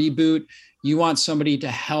want to reboot, you want somebody to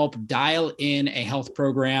help dial in a health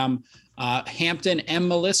program, Hampton and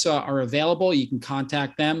Melissa are available. You can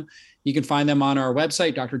contact them. You can find them on our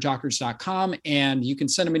website, drjockers.com, and you can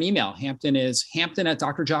send them an email. Hampton is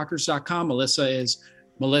hampton@drjockers.com. Melissa is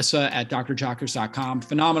melissa@drjockers.com.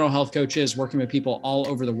 Phenomenal health coaches working with people all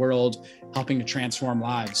over the world, helping to transform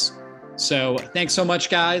lives. So thanks so much,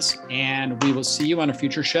 guys, and we will see you on a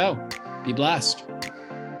future show. Be blessed.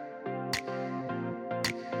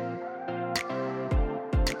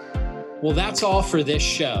 Well, that's all for this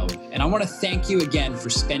show. And I want to thank you again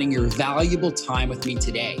for spending your valuable time with me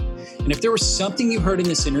today. And if there was something you heard in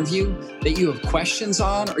this interview that you have questions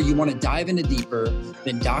on, or you want to dive into deeper,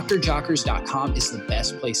 then drjockers.com is the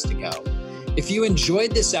best place to go. If you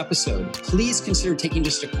enjoyed this episode, please consider taking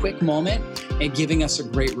just a quick moment and giving us a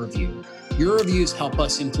great review. Your reviews help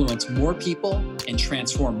us influence more people and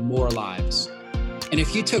transform more lives. And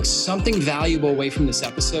if you took something valuable away from this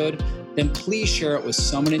episode, then please share it with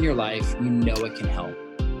someone in your life you know it can help.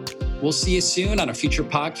 We'll see you soon on a future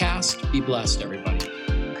podcast. Be blessed, everybody.